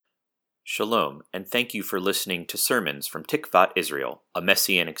Shalom, and thank you for listening to sermons from Tikvat Israel, a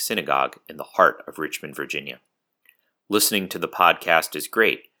Messianic synagogue in the heart of Richmond, Virginia. Listening to the podcast is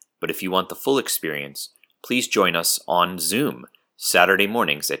great, but if you want the full experience, please join us on Zoom Saturday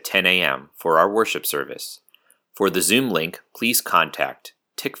mornings at 10 a.m. for our worship service. For the Zoom link, please contact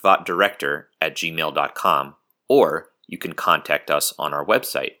tikvatdirector@gmail.com, or you can contact us on our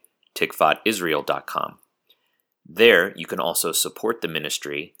website, tikvatisrael.com. There, you can also support the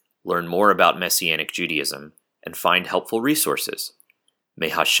ministry, learn more about Messianic Judaism, and find helpful resources. May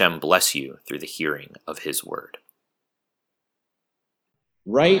Hashem bless you through the hearing of His word.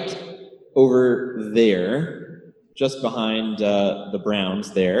 Right over there, just behind the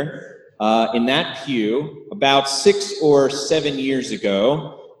Browns there, in that pew, about 6 or 7 years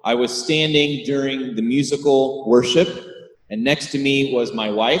ago, I was standing during the musical worship, and next to me was my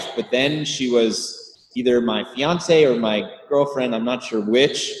wife, but then she was either my fiance or my girlfriend, I'm not sure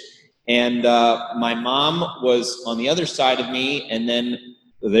which. And my mom was on the other side of me, and then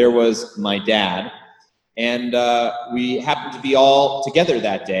there was my dad. And we happened to be all together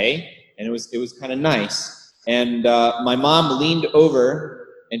that day, and it was kind of nice. And my mom leaned over,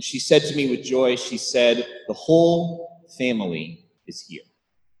 and she said to me with joy, she said, "The whole family is here."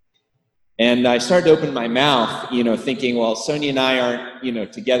 And I started to open my mouth, thinking, well, Sonia and I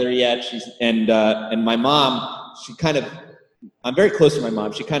aren't, together yet. And my mom, I'm very close to my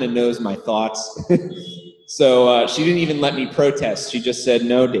mom. She kind of knows my thoughts. So she didn't even let me protest. She just said,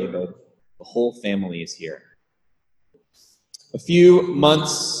 "No, David, the whole family is here." A few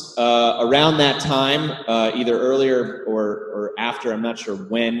months around that time, either earlier or after, I'm not sure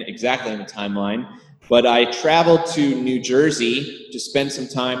when exactly in the timeline, but I traveled to New Jersey to spend some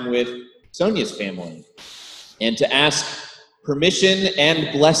time with Sonia's family and to ask permission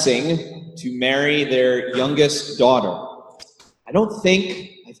and blessing to marry their youngest daughter. I don't think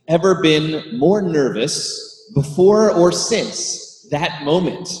I've ever been more nervous before or since that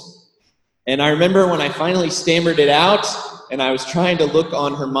moment. And I remember when I finally stammered it out and I was trying to look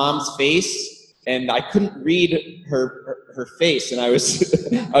on her mom's face and I couldn't read her face, and I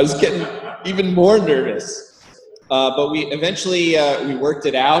was getting even more nervous. But we eventually we worked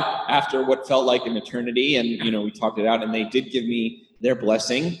it out after what felt like an eternity, and we talked it out, and they did give me their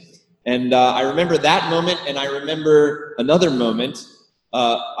blessing. And I remember that moment, and I remember another moment.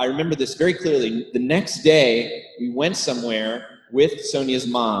 I remember this very clearly. The next day, we went somewhere with Sonia's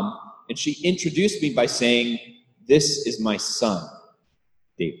mom, and she introduced me by saying, "This is my son,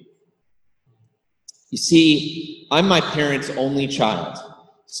 David." You see, I'm my parents' only child,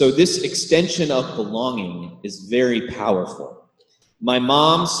 so this extension of belonging is very powerful. My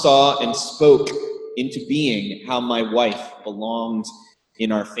mom saw and spoke into being how my wife belonged in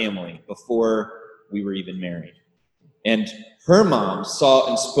our family before we were even married. And her mom saw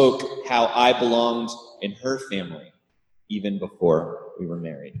and spoke how I belonged in her family even before we were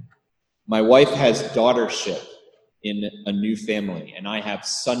married. My wife has daughtership in a new family, and I have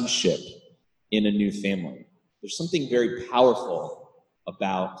sonship in a new family. There's something very powerful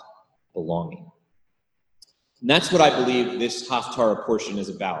about belonging. And that's what I believe this Haftarah portion is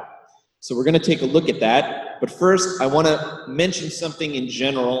about. So we're going to take a look at that. But first, I want to mention something in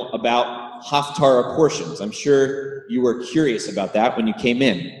general about Haftarah portions. I'm sure you were curious about that when you came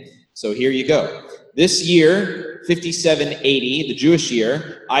in. So here you go. This year, 5780, the Jewish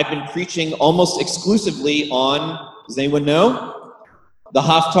year, I've been preaching almost exclusively on, does anyone know? The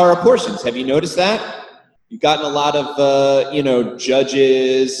Haftarah portions. Have you noticed that? You've gotten a lot of,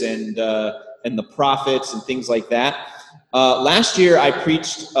 judges and the prophets and things like that. Last year, I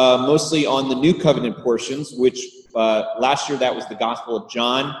preached mostly on the New Covenant portions, which last year that was the Gospel of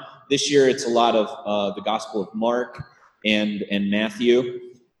John. This year, it's a lot of the Gospel of Mark and Matthew.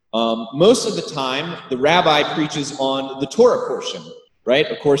 Most of the time, the rabbi preaches on the Torah portion,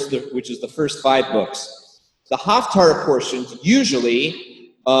 right? Of course, which is the first 5 books. The Haftarah portions usually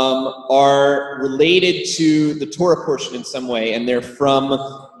are related to the Torah portion in some way, and they're from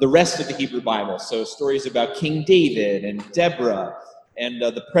the rest of the Hebrew Bible. So stories about King David and Deborah and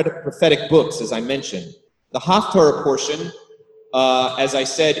the prophetic books, as I mentioned. The Haftarah portion, as I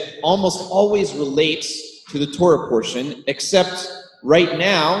said, almost always relates to the Torah portion, except right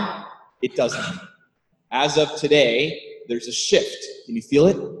now, it doesn't. As of today, there's a shift. Can you feel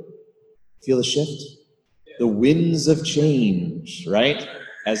it? Feel the shift? The winds of change, right?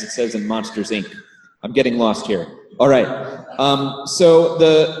 As it says in Monsters, Inc. I'm getting lost here. All right. So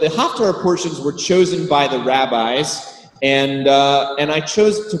the Haftarah portions were chosen by the rabbis, and I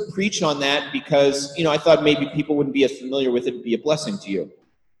chose to preach on that because, I thought maybe people wouldn't be as familiar with it. It'd be a blessing to you.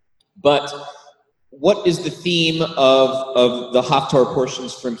 But what is the theme of the Haftarah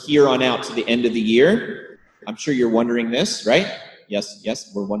portions from here on out to the end of the year? I'm sure you're wondering this, right?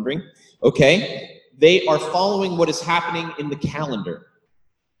 Yes, we're wondering. Okay. They are following what is happening in the calendar.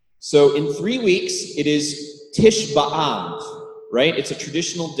 So in 3 weeks, it is Tish B'Av, right? It's a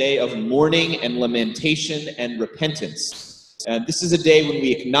traditional day of mourning and lamentation and repentance. This is a day when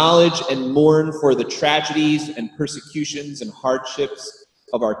we acknowledge and mourn for the tragedies and persecutions and hardships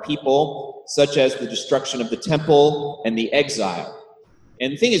of our people, such as the destruction of the temple and the exile.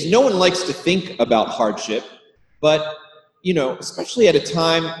 And the thing is, no one likes to think about hardship, but, especially at a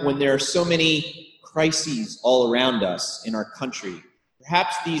time when there are so many crises all around us in our country,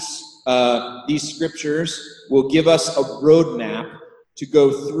 perhaps these scriptures will give us a roadmap to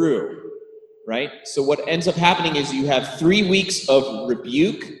go through, right? So what ends up happening is you have 3 weeks of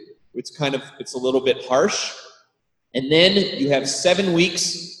rebuke. It's a little bit harsh. And then you have 7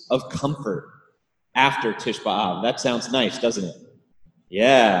 weeks of comfort after Tish B'Av. That sounds nice, doesn't it?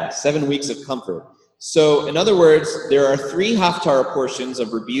 Yeah, 7 weeks of comfort. So in other words, there are 3 Haftarah portions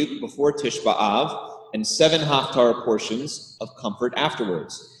of rebuke before Tish B'Av and 7 Haftarah portions of comfort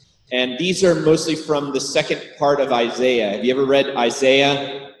afterwards. And these are mostly from the second part of Isaiah. Have you ever read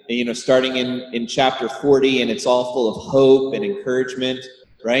Isaiah, starting in chapter 40, and it's all full of hope and encouragement,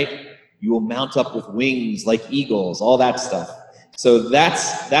 right? You will mount up with wings like eagles, all that stuff. So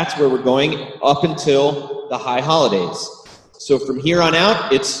that's where we're going up until the high holidays. So from here on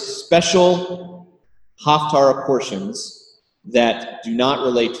out, it's special Haftarah portions that do not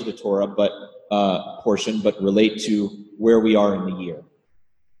relate to the Torah, but relate to where we are in the year.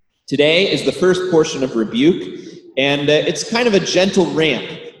 Today is the first portion of rebuke, and it's kind of a gentle ramp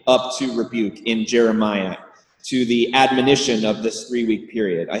up to rebuke in Jeremiah, to the admonition of this 3-week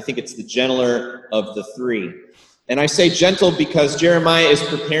period. I think it's the gentler of the 3. And I say gentle because Jeremiah is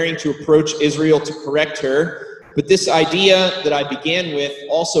preparing to approach Israel to correct her, but this idea that I began with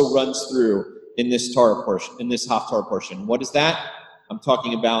also runs through in this Haftarah portion. What is that? I'm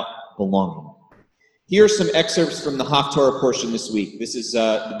talking about belonging. Here are some excerpts from the Haftarah portion this week. This is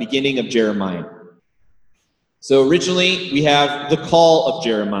the beginning of Jeremiah. So originally, we have the call of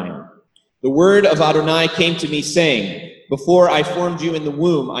Jeremiah. The word of Adonai came to me saying, "Before I formed you in the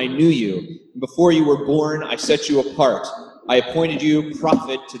womb, I knew you. Before you were born, I set you apart. I appointed you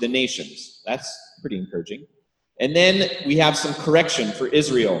prophet to the nations." That's pretty encouraging. And then we have some correction for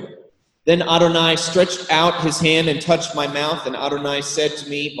Israel. Then Adonai stretched out his hand and touched my mouth, and Adonai said to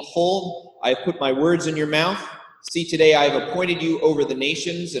me, "Behold, I have put my words in your mouth. See, today I have appointed you over the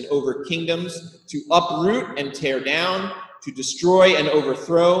nations and over kingdoms, to uproot and tear down, to destroy and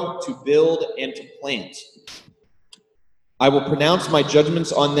overthrow, to build and to plant. I will pronounce my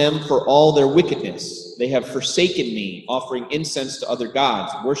judgments on them for all their wickedness. They have forsaken me, offering incense to other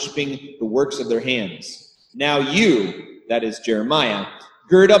gods, worshiping the works of their hands. Now you," that is Jeremiah,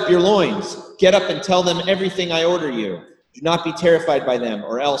 "gird up your loins, get up and tell them everything I order you. Do not be terrified by them,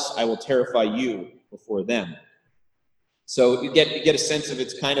 or else I will terrify you before them." So you get a sense of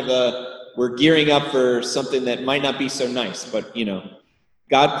it's kind of we're gearing up for something that might not be so nice, but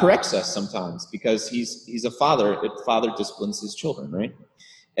God corrects us sometimes because he's a father. A father disciplines his children, right?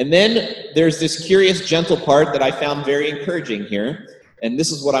 And then there's this curious, gentle part that I found very encouraging here, and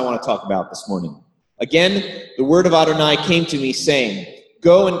this is what I want to talk about this morning. Again, the word of Adonai came to me saying,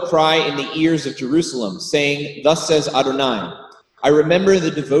 "Go and cry in the ears of Jerusalem, saying, 'Thus says Adonai, I remember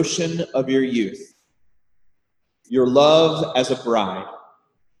the devotion of your youth, your love as a bride,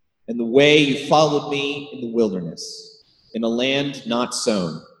 and the way you followed me in the wilderness, in a land not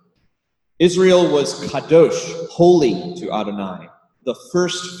sown. Israel was kadosh, holy to Adonai, the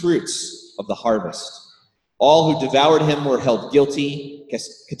first fruits of the harvest. All who devoured him were held guilty.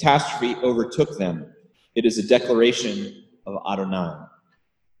 Catastrophe overtook them. It is a declaration of Adonai."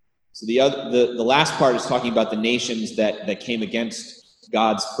 So the last part is talking about the nations that came against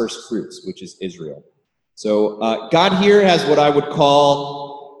God's first fruits, which is Israel. So God here has what I would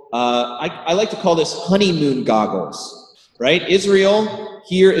call, I like to call this honeymoon goggles, right? Israel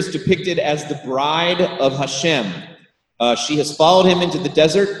here is depicted as the bride of Hashem. She has followed him into the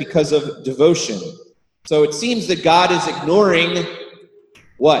desert because of devotion. So it seems that God is ignoring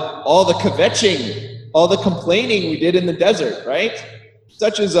what? All the kvetching, all the complaining we did in the desert, right?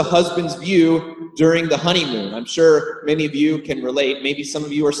 Such is a husband's view during the honeymoon. I'm sure many of you can relate. Maybe some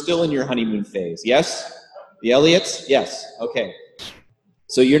of you are still in your honeymoon phase. Yes? The Elliots? Yes. Okay.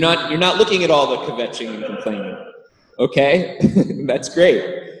 So you're not looking at all the kvetching and complaining. Okay? That's great.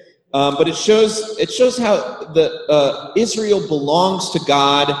 But it shows how Israel belongs to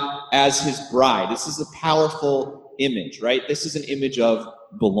God as his bride. This is a powerful image, right? This is an image of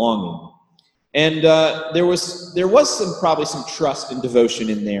belonging. And there was probably some trust and devotion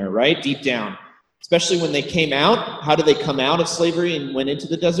in there, right? Deep down. Especially when they came out. How did they come out of slavery and went into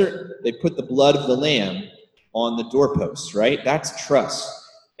the desert? They put the blood of the lamb on the doorposts, right? That's trust.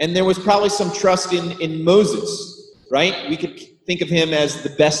 And there was probably some trust in Moses, right? We could think of him as the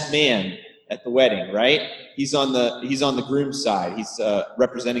best man at the wedding, right? He's on the groom's side. He's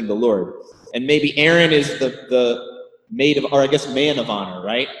representing the Lord. And maybe Aaron is the maid of, or I guess man of honor,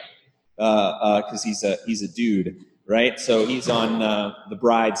 right? Because he's a dude, right? So he's on the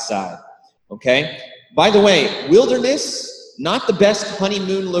bride's side. Okay? By the way, wilderness, not the best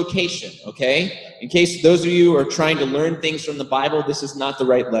honeymoon location, okay? In case those of you are trying to learn things from the Bible, this is not the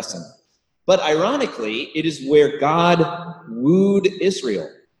right lesson. But ironically, it is where God wooed Israel,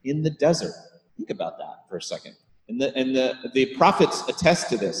 in the desert. Think about that for a second. And the prophets attest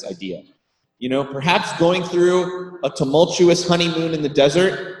to this idea. You know, perhaps going through a tumultuous honeymoon in the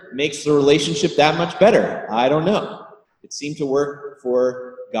desert makes the relationship that much better. I don't know. It seemed to work for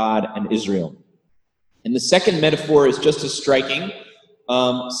God and Israel. And the second metaphor is just as striking.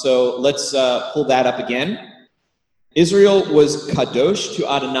 So let's pull that up again. Israel was kadosh to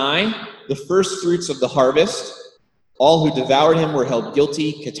Adonai, the first fruits of the harvest. All who devoured him were held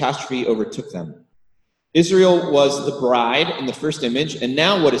guilty. Catastrophe overtook them. Israel was the bride in the first image. And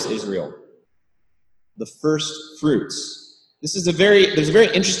now what is Israel? The first fruits. There's a very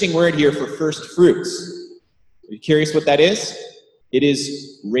interesting word here for first fruits. Are you curious what that is? It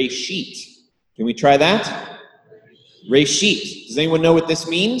is reshit. Can we try that? Reshit. Does anyone know what this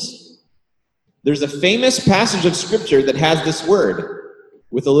means? There's a famous passage of scripture that has this word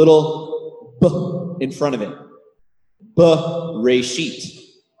with a little b in front of it. Bereshit.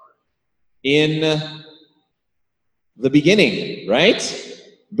 In the beginning, right?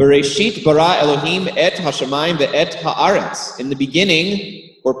 Bereshit bara Elohim et hashamayim ve'et haaretz. In the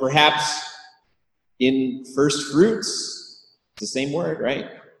beginning, or perhaps in first fruits. It's the same word, right?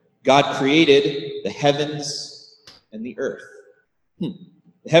 God created the heavens and the earth.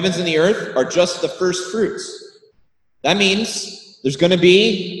 The heavens and the earth are just the first fruits. That means there's going to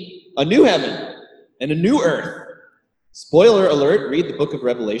be a new heaven and a new earth. Spoiler alert, read the book of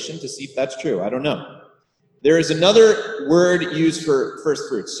Revelation to see if that's true. I don't know. There is another word used for first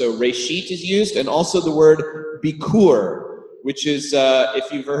fruits. So reshit is used, and also the word bikur, which is,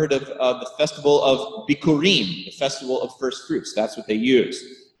 if you've heard of the festival of Bikurim, the festival of first fruits. That's what they use.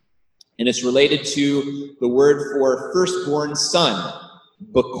 And it's related to the word for firstborn son,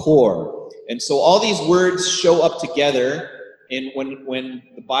 bakor. And so all these words show up together when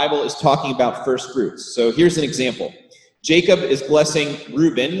the Bible is talking about first fruits. So here's an example. Jacob is blessing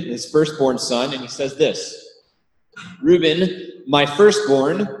Reuben, his firstborn son, and he says this: Reuben, my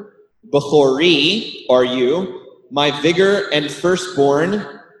firstborn, Bechori are you, my vigor and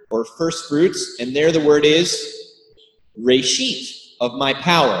firstborn, or first fruits, and there the word is reshit, of my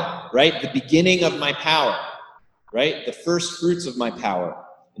power, right? The beginning of my power, right? The first fruits of my power,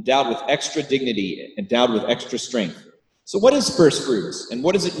 endowed with extra dignity, endowed with extra strength. So what is first fruits? And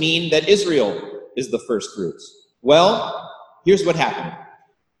what does it mean that Israel is the first fruits? Well, here's what happened.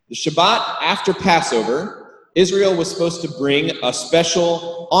 The Shabbat after Passover, Israel was supposed to bring a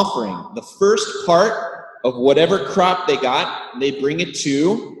special offering. The first part of whatever crop they got, they bring it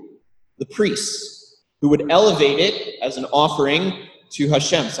to the priests, who would elevate it as an offering to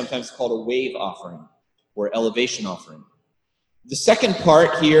Hashem, sometimes called a wave offering or elevation offering. The second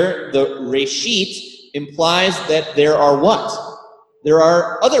part here, the reshit, implies that there are what? There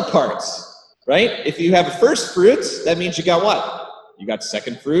are other parts. Right? If you have first fruits, that means you got what? You got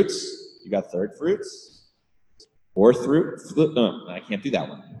second fruits, you got third fruits, fourth fruits. I can't do that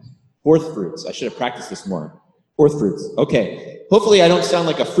one. Fourth fruits. I should have practiced this more. Fourth fruits. Okay. Hopefully I don't sound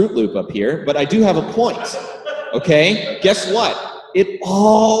like a Fruit Loop up here, but I do have a point. Okay? Guess what? It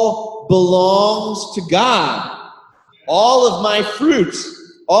all belongs to God. All of my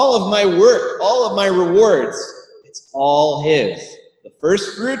fruits, all of my work, all of my rewards, it's all His. The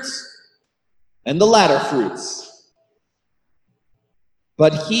first fruits and the latter fruits.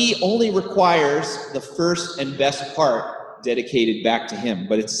 But He only requires the first and best part dedicated back to Him.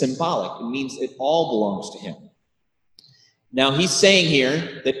 But it's symbolic. It means it all belongs to Him. Now He's saying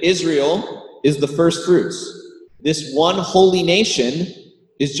here that Israel is the first fruits. This one holy nation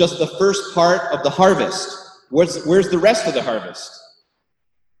is just the first part of the harvest. Where's the rest of the harvest?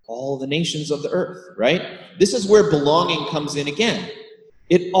 All the nations of the earth, right? This is where belonging comes in again.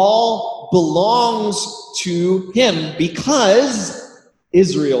 It all belongs to Him because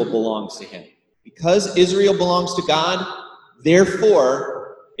Israel belongs to Him. Because Israel belongs to God,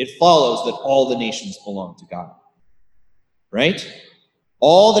 therefore, it follows that all the nations belong to God. Right?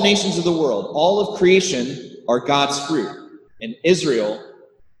 All the nations of the world, all of creation are God's fruit, and Israel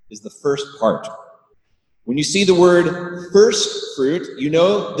is the first part. When you see the word first fruit, you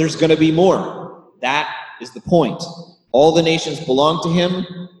know there's going to be more. That is the point. All the nations belong to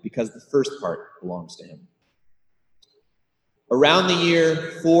him because the first part belongs to him. Around the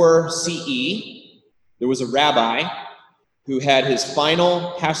year 4 CE, there was a rabbi who had his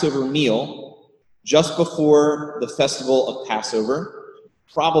final Passover meal just before the festival of Passover,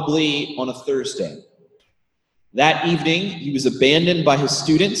 probably on a Thursday. That evening, he was abandoned by his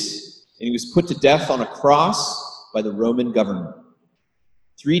students, and he was put to death on a cross by the Roman government.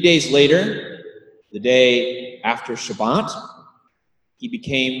 3 days later, the day after Shabbat, he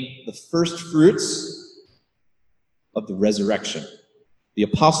became the first fruits of the resurrection. The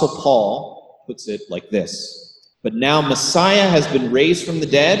Apostle Paul puts it like this: "But now Messiah has been raised from the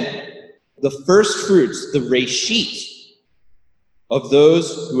dead, the first fruits, the reshit, of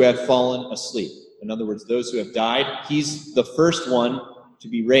those who have fallen asleep." In other words, those who have died. He's the first one to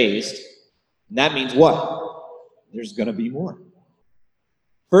be raised. And that means what? There's going to be more.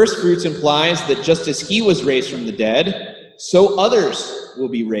 First fruits implies that just as he was raised from the dead, so others will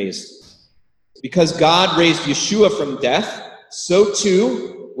be raised. Because God raised Yeshua from death, so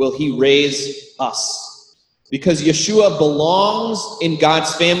too will he raise us. Because Yeshua belongs in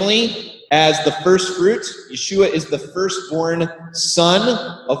God's family as the first fruit, Yeshua is the firstborn son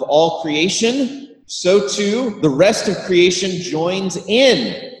of all creation, so too the rest of creation joins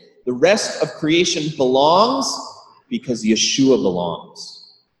in. The rest of creation belongs because Yeshua belongs.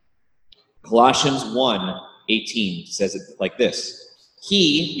 Colossians 1:18 says it like this: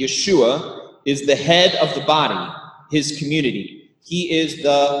 He, Yeshua, is the head of the body, his community. He is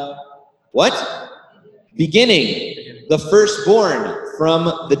the, what? Beginning, the firstborn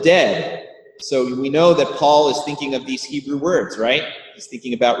from the dead. So we know that Paul is thinking of these Hebrew words, right? He's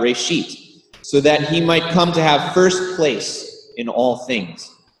thinking about reshit, so that he might come to have first place in all things.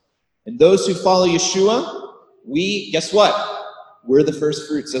 And those who follow Yeshua, guess what? We're the first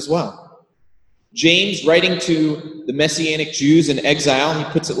fruits as well. James, writing to the Messianic Jews in exile, he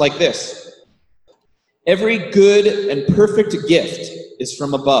puts it like this: Every good and perfect gift is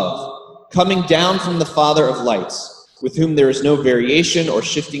from above, coming down from the Father of lights, with whom there is no variation or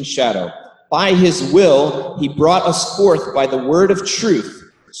shifting shadow. By his will, he brought us forth by the word of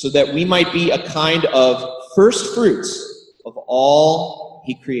truth, so that we might be a kind of first fruits of all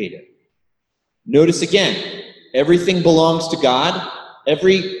he created. Notice again, everything belongs to God.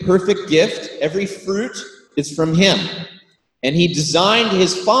 Every perfect gift, every fruit is from him. And he designed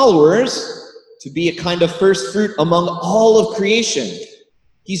his followers to be a kind of first fruit among all of creation.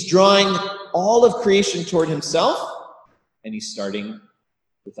 He's drawing all of creation toward himself, and he's starting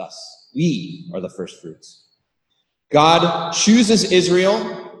with us. We are the first fruits. God chooses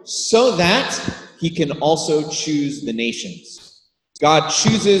Israel so that he can also choose the nations. God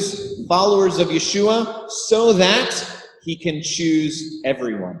chooses followers of Yeshua so that he can choose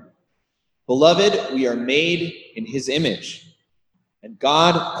everyone. Beloved, we are made in his image, and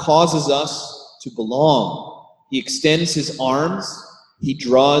God causes us to belong. He extends his arms, he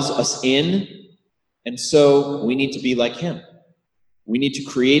draws us in, and so we need to be like him. We need to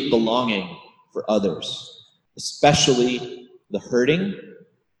create belonging for others, especially the hurting,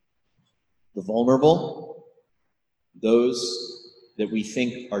 the vulnerable, those that we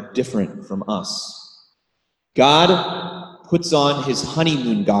think are different from us. God puts on his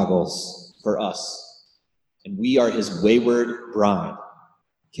honeymoon goggles for us, and we are his wayward bride.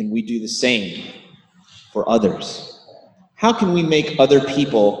 Can we do the same for others? How can we make other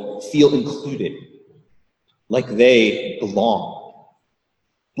people feel included, like they belong?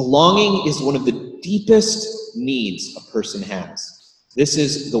 Belonging is one of the deepest needs a person has. This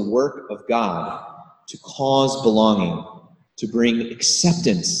is the work of God, to cause belonging, to bring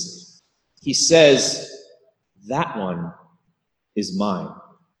acceptance. He says, that one is mine.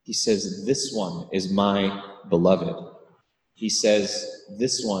 He says, this one is my beloved. He says,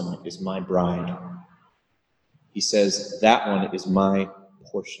 this one is my bride. He says, that one is my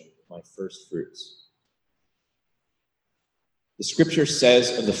portion, my first fruits. The scripture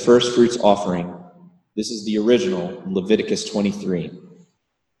says of the first fruits offering, this is the original, Leviticus 23.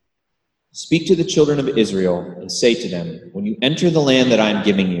 Speak to the children of Israel and say to them, when you enter the land that I am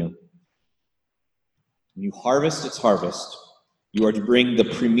giving you, when you harvest its harvest, you are to bring the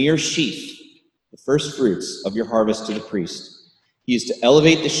premier sheaf, the first fruits of your harvest, to the priest. He is to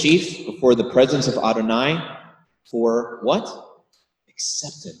elevate the sheaf before the presence of Adonai for what?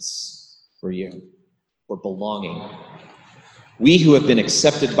 Acceptance for you, for belonging. We who have been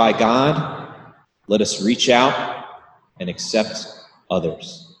accepted by God, let us reach out and accept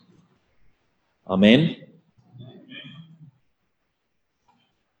others. Amen.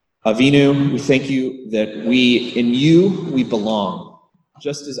 Avinu, we thank you that in you, we belong.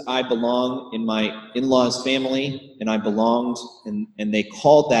 Just as I belong in my in-laws' family, and I belonged, and they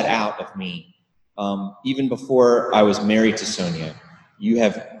called that out of me, even before I was married to Sonia. You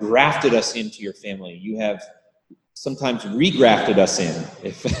have grafted us into your family. You have sometimes regrafted us in,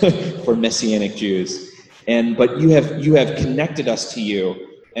 for Messianic Jews. But you have connected us to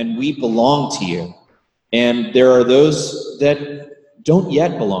you, and we belong to you. And there are those that don't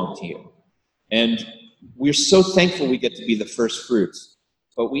yet belong to you. And we're so thankful we get to be the first fruits.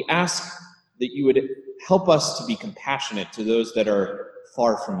 But we ask that you would help us to be compassionate to those that are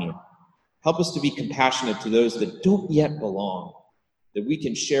far from you. Help us to be compassionate to those that don't yet belong, that we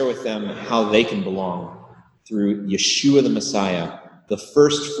can share with them how they can belong through Yeshua the Messiah, the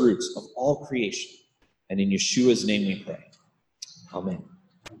first fruits of all creation. And in Yeshua's name we pray. Amen.